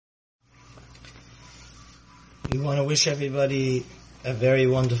We want to wish everybody a very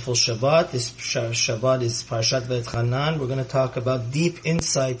wonderful Shabbat. This Shabbat is Parashat VaEtkhanan. We're going to talk about deep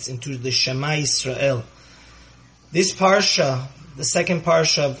insights into the Shema Yisrael. This Parasha, the second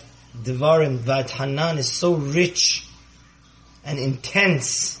Parasha of Devarim, VaEtkhanan, is so rich and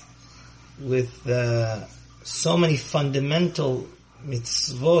intense with so many fundamental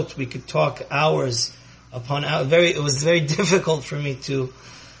mitzvot. We could talk hours upon hours. It was very difficult for me to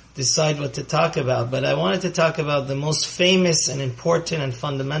decide what to talk about, but I wanted to talk about the most famous and important and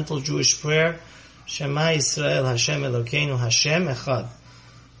fundamental Jewish prayer, Shema Yisrael, Hashem Elokeinu, Hashem Echad.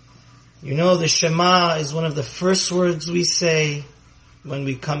 You know, the Shema is one of the first words we say when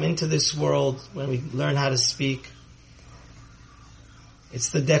we come into this world, when we learn how to speak. It's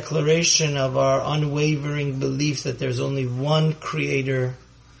the declaration of our unwavering belief that there's only one Creator.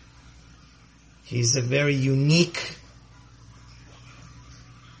 He's a very unique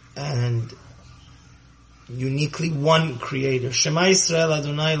and uniquely one Creator. Shema Yisrael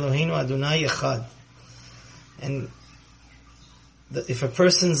Adonai Eloheinu Adonai Echad. And if a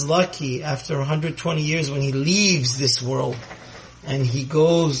person's lucky, after 120 years when he leaves this world and he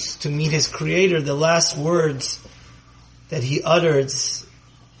goes to meet his Creator, the last words that he utters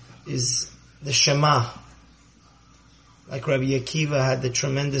is the Shema. Like Rabbi Akiva had the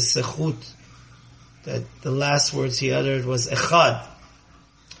tremendous zechut that the last words he uttered was Echad.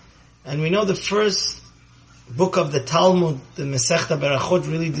 And we know the first book of the Talmud, the Masechta Berachot,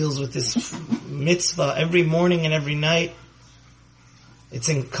 really deals with this mitzvah. Every morning and every night, it's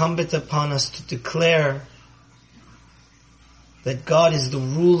incumbent upon us to declare that God is the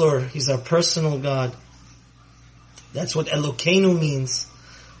ruler. He's our personal God. That's what Elokeinu means.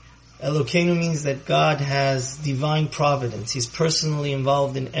 Elokeinu means that God has divine providence. He's personally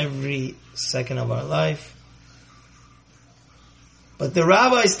involved in every second of our life. But the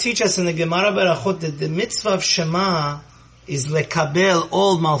rabbis teach us in the Gemara Berachot that the mitzvah of Shema is lekabel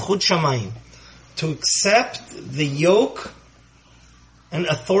all malchut shamayim, to accept the yoke and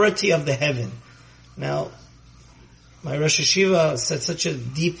authority of the heaven. Now, my Rosh Hashiva said such a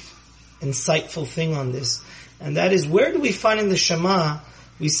deep, insightful thing on this, and that is, where do we find in the Shema,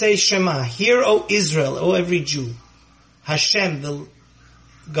 we say Shema, hear, O Israel, O every Jew, Hashem, the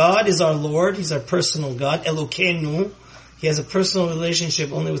God is our Lord, He's our personal God, Elokeinu, He has a personal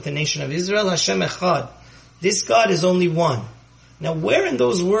relationship only with the nation of Israel. Hashem Echad. This God is only one. Now, where in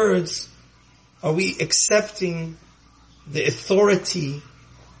those words are we accepting the authority,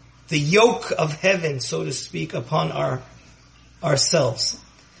 the yoke of heaven, so to speak, upon ourselves?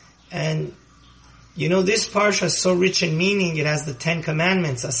 And, you know, this parsha is so rich in meaning. It has the 10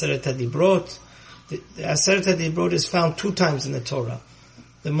 Commandments, Aseret HaDibrot. The Aseret HaDibrot is found 2 times in the Torah.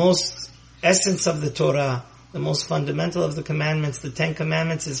 The most essence of the Torah, the most fundamental of the commandments, the 10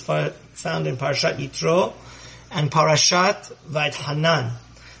 Commandments, is found in Parashat Yitro and Parashat VaEtkhanan.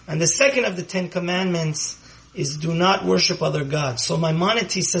 And the second of the 10 Commandments is do not worship other gods. So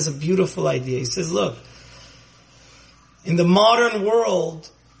Maimonides says a beautiful idea. He says, look, in the modern world,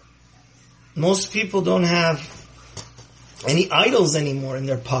 most people don't have any idols anymore in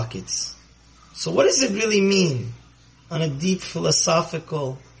their pockets. So what does it really mean on a deep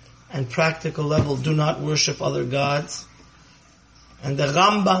philosophical and practical level? Do not worship other gods. And the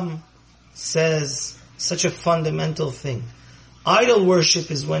Rambam says such a fundamental thing. Idol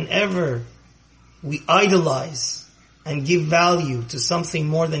worship is whenever we idolize and give value to something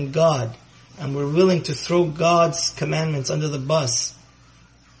more than God, and we're willing to throw God's commandments under the bus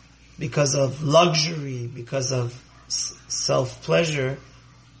because of luxury, because of self-pleasure.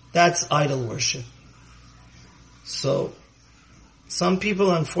 That's idol worship. So some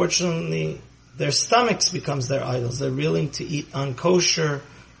people, unfortunately, their stomachs becomes their idols. They're willing to eat unkosher.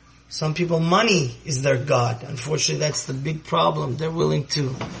 Some people, money is their God. Unfortunately, that's the big problem. They're willing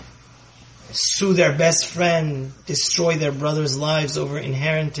to sue their best friend, destroy their brother's lives over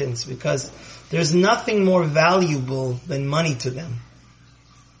inheritance, because there's nothing more valuable than money to them.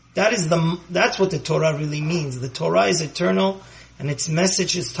 That's what the Torah really means. The Torah is eternal, and its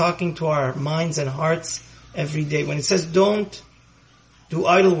message is talking to our minds and hearts every day. When it says don't do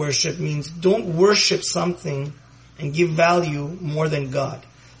idol worship, means don't worship something and give value more than God.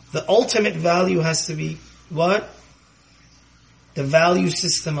 The ultimate value has to be what? The value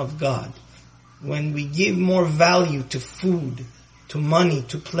system of God. When we give more value to food, to money,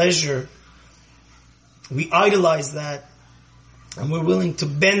 to pleasure, we idolize that, and we're willing to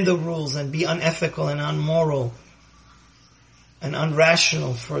bend the rules and be unethical and unmoral and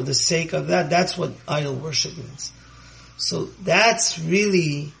unrational for the sake of that. That's what idol worship means. So that's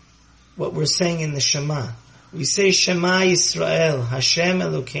really what we're saying in the Shema. We say Shema Yisrael, Hashem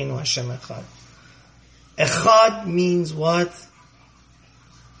Elokeinu, Hashem Echad. Echad means what?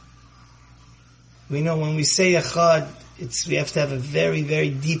 We know when we say Echad, we have to have a very, very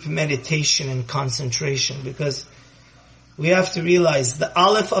deep meditation and concentration, because we have to realize the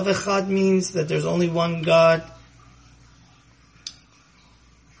Aleph of Echad means that there's only one God.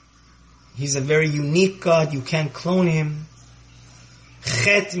 He's a very unique God. You can't clone him.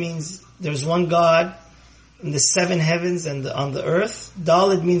 Chet means there's one God in the 7 heavens and on the earth.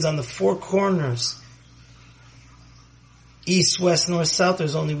 Dalet means on the 4 corners. East, west, north, south,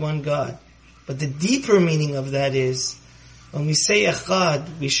 there's only one God. But the deeper meaning of that is, when we say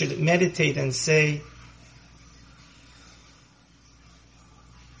Echad, we should meditate and say,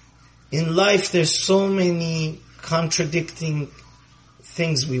 in life there's so many contradicting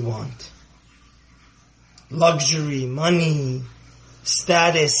things we want. Luxury, money,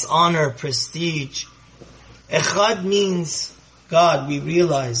 status, honor, prestige. Echad means, God, we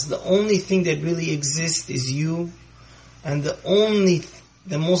realize the only thing that really exists is you, and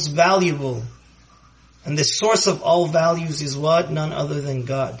the most valuable and the source of all values is what? None other than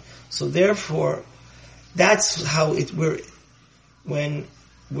God. So therefore, that's how when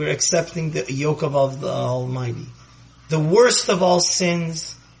we're accepting the yoke of the Almighty. The worst of all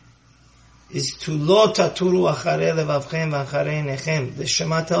sins is to lo taturu acharei levavchem v'acharei einechem. The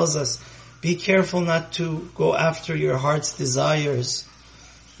Shema tells us, be careful not to go after your heart's desires,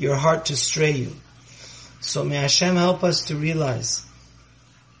 your heart to stray you. So may Hashem help us to realize,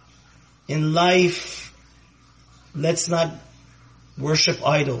 in life, let's not worship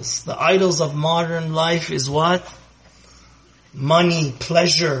idols. The idols of modern life is what? Money,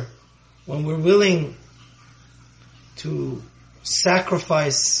 pleasure. When we're willing to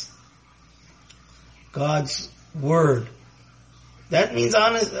sacrifice God's word, that means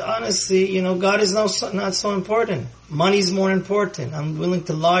honestly, God is not so important. Money's more important. I'm willing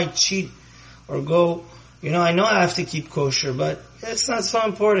to lie, cheat, or go, I know I have to keep kosher, but it's not so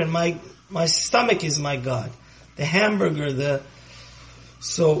important. My stomach is my God. The hamburger,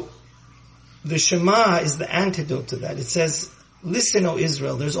 so the Shema is the antidote to that. It says, listen, O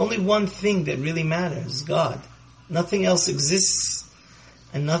Israel, there's only one thing that really matters, God. Nothing else exists,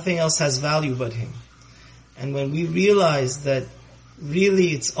 and nothing else has value but Him. And when we realize that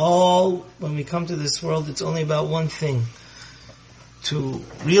really when we come to this world, it's only about one thing, to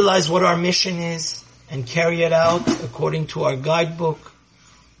realize what our mission is and carry it out according to our guidebook,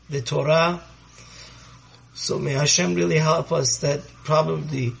 the Torah. So may Hashem really help us that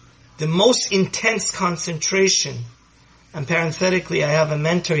probably the most intense concentration, and parenthetically I have a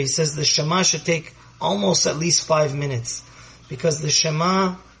mentor, he says the Shema should take almost at least 5 minutes, because the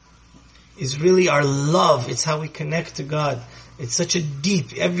Shema is really our love. It's how we connect to God. It's such a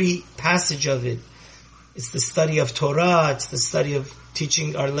deep, every passage of it. It's the study of Torah. It's the study of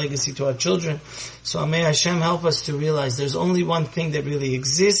teaching our legacy to our children. So may Hashem help us to realize there's only one thing that really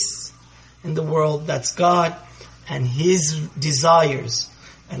exists in the world. That's God and His desires.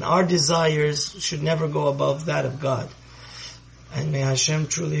 And our desires should never go above that of God. And may Hashem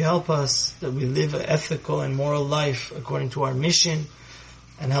truly help us that we live an ethical and moral life according to our mission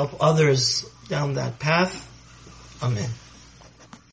and help others down that path. Amen.